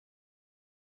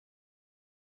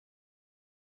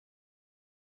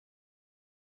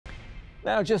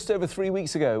Now, just over 3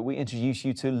 weeks ago, we introduced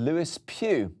you to Lewis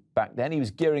Pugh. Back then, he was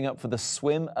gearing up for the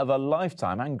swim of a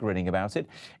lifetime and grinning about it,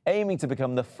 aiming to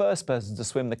become the first person to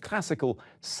swim the classical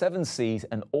 7 seas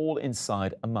and all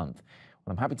inside a month.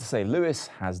 Well, I'm happy to say Lewis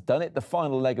has done it. The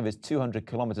final leg of his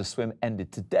 200-kilometre swim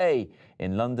ended today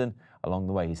in London. Along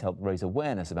the way, he's helped raise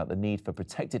awareness about the need for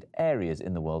protected areas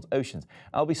in the world's oceans.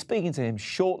 I'll be speaking to him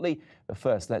shortly, but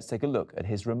first, let's take a look at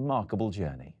his remarkable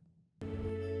journey.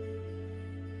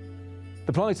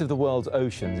 The plight of the world's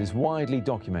oceans is widely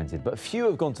documented, but few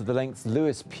have gone to the lengths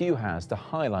Lewis Pugh has to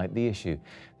highlight the issue.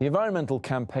 The environmental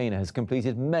campaigner has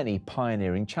completed many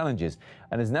pioneering challenges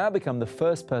and has now become the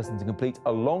first person to complete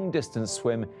a long-distance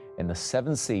swim in the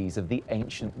 7 seas of the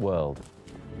ancient world.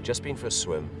 Just been for a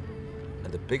swim,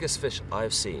 and the biggest fish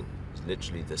I've seen is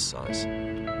literally this size.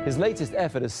 His latest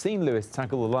effort has seen Lewis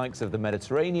tackle the likes of the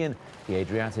Mediterranean, the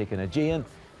Adriatic and Aegean,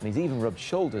 and he's even rubbed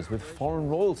shoulders with foreign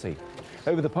royalty.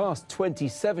 Over the past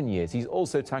 27 years, he's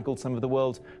also tackled some of the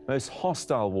world's most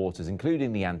hostile waters,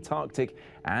 including the Antarctic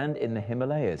and in the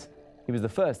Himalayas. He was the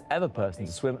first ever person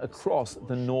to swim across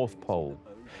the North Pole.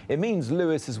 It means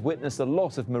Lewis has witnessed a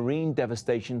lot of marine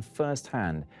devastation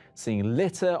firsthand, seeing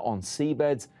litter on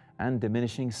seabeds and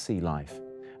diminishing sea life.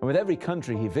 And with every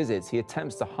country he visits, he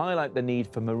attempts to highlight the need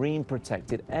for marine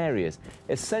protected areas,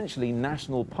 essentially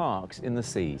national parks in the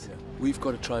seas. We've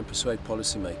got to try and persuade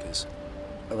policymakers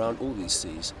around all these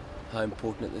seas how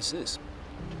important this is,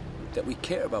 that we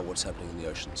care about what's happening in the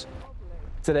oceans.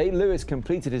 Today, Lewis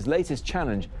completed his latest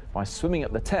challenge by swimming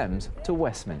up the Thames to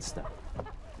Westminster.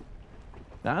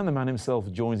 And the man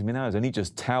himself joins me now. He's only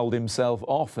just towelled himself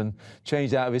off and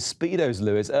changed out of his Speedos,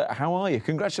 Lewis. How are you?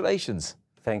 Congratulations.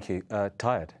 Thank you.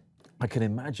 Tired. I can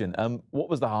imagine. What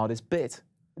was the hardest bit?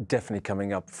 Definitely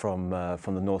coming up from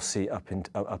the North Sea up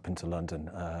into London.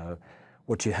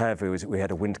 What you have is we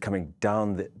had a wind coming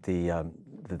down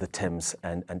the Thames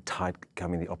and tide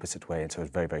coming the opposite way, and so it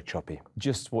was very, very choppy.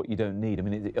 Just what you don't need. I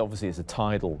mean, obviously it's a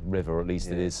tidal river, or at least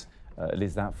it is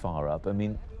that far up. I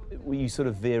mean, were you sort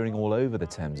of veering all over the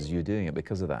Thames as you were doing it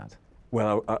because of that?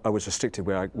 Well, I was restricted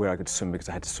where I could swim because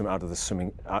I had to swim out of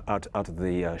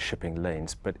the shipping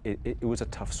lanes. But it was a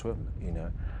tough swim, you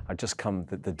know. I'd just come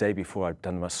the day before I'd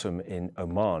done my swim in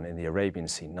Oman in the Arabian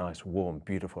Sea, nice, warm,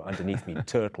 beautiful. Underneath me,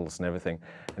 turtles and everything.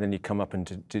 And then you come up and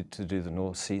to do the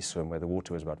North Sea swim where the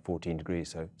water was about 14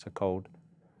 degrees, so cold.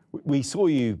 We saw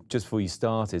you just before you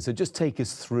started, so just take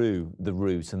us through the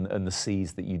route and the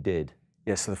seas that you did.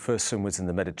 Yes, so the first swim was in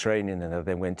the Mediterranean, and I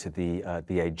then went to the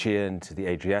Aegean, to the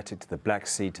Adriatic, to the Black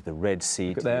Sea, to the Red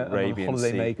Sea, to the Arabian Sea.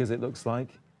 Holiday makers, it looks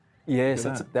like. Yes,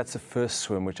 that's the first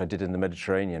swim which I did in the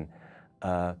Mediterranean.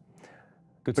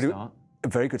 Good start. A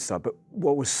very good start. But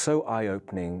what was so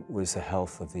eye-opening was the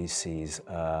health of these seas.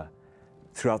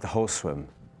 Throughout the whole swim,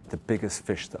 the biggest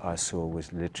fish that I saw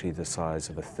was literally the size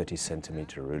of a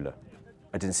 30-centimetre ruler.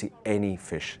 I didn't see any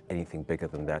fish anything bigger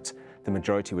than that. The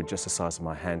majority were just the size of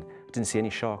my hand. I didn't see any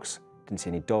sharks, didn't see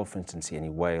any dolphins, didn't see any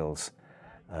whales.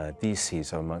 These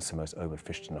seas are amongst the most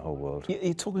overfished in the whole world.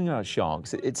 You're talking about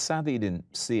sharks. It's sad that you didn't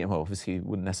see them. Well, obviously you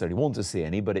wouldn't necessarily want to see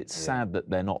any, but it's sad that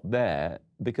they're not there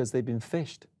because they've been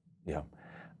fished. Yeah.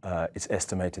 It's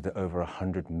estimated that over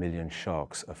 100 million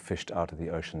sharks are fished out of the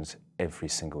oceans every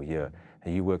single year.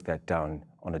 And you work that down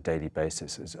on a daily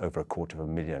basis, it's over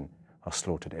 250,000 are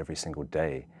slaughtered every single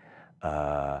day.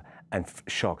 And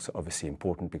sharks are obviously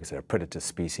important because they're a predator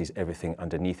species. Everything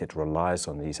underneath it relies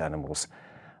on these animals.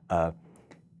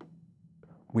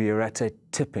 We are at a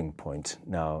tipping point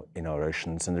now in our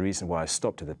oceans, and the reason why I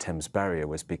stopped at the Thames Barrier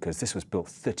was because this was built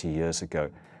 30 years ago,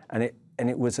 and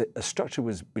it was a structure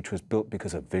which was built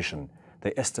because of vision.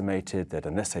 They estimated that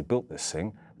unless they built this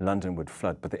thing, London would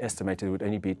flood, but they estimated it would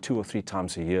only be 2 or 3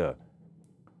 times a year.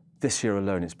 This year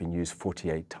alone, it's been used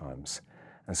 48 times.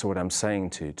 And so what I'm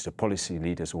saying to policy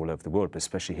leaders all over the world, but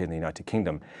especially here in the United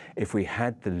Kingdom, if we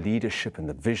had the leadership and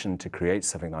the vision to create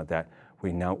something like that,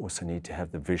 we now also need to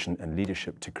have the vision and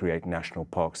leadership to create national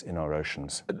parks in our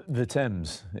oceans. The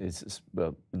Thames is,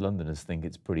 well, Londoners think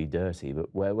it's pretty dirty, but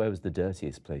where was the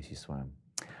dirtiest place you swam?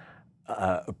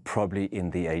 Probably in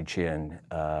the Aegean.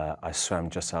 I swam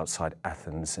just outside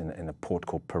Athens in a port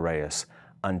called Piraeus.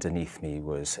 Underneath me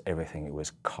was everything. It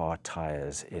was car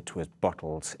tires, it was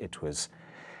bottles, it was,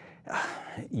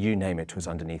 you name it, was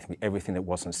underneath me. Everything that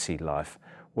wasn't sea life.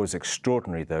 What was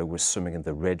extraordinary, though, was swimming in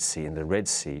the Red Sea. In the Red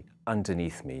Sea,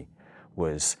 underneath me,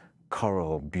 was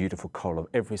coral, beautiful coral of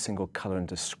every single colour and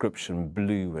description,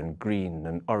 blue and green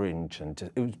and orange, and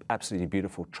it was absolutely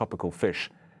beautiful tropical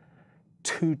fish.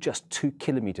 Just 2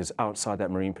 kilometres outside that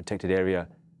marine protected area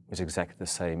was exactly the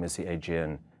same as the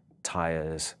Aegean.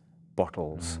 Tires,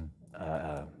 bottles.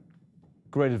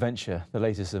 Great adventure, the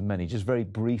latest of many. Just very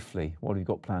briefly, what have you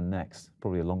got planned next?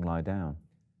 Probably a long lie down.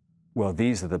 Well,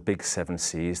 these are the big 7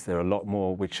 seas. There are a lot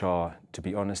more which are, to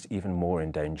be honest, even more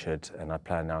endangered, and I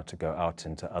plan now to go out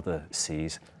into other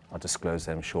seas. I'll disclose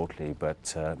them shortly,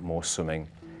 but more swimming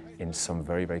in some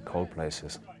very, very cold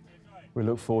places. We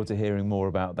look forward to hearing more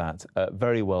about that.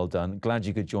 Very well done. Glad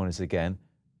you could join us again.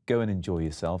 Go and enjoy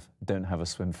yourself. Don't have a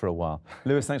swim for a while.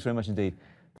 Lewis, thanks very much indeed.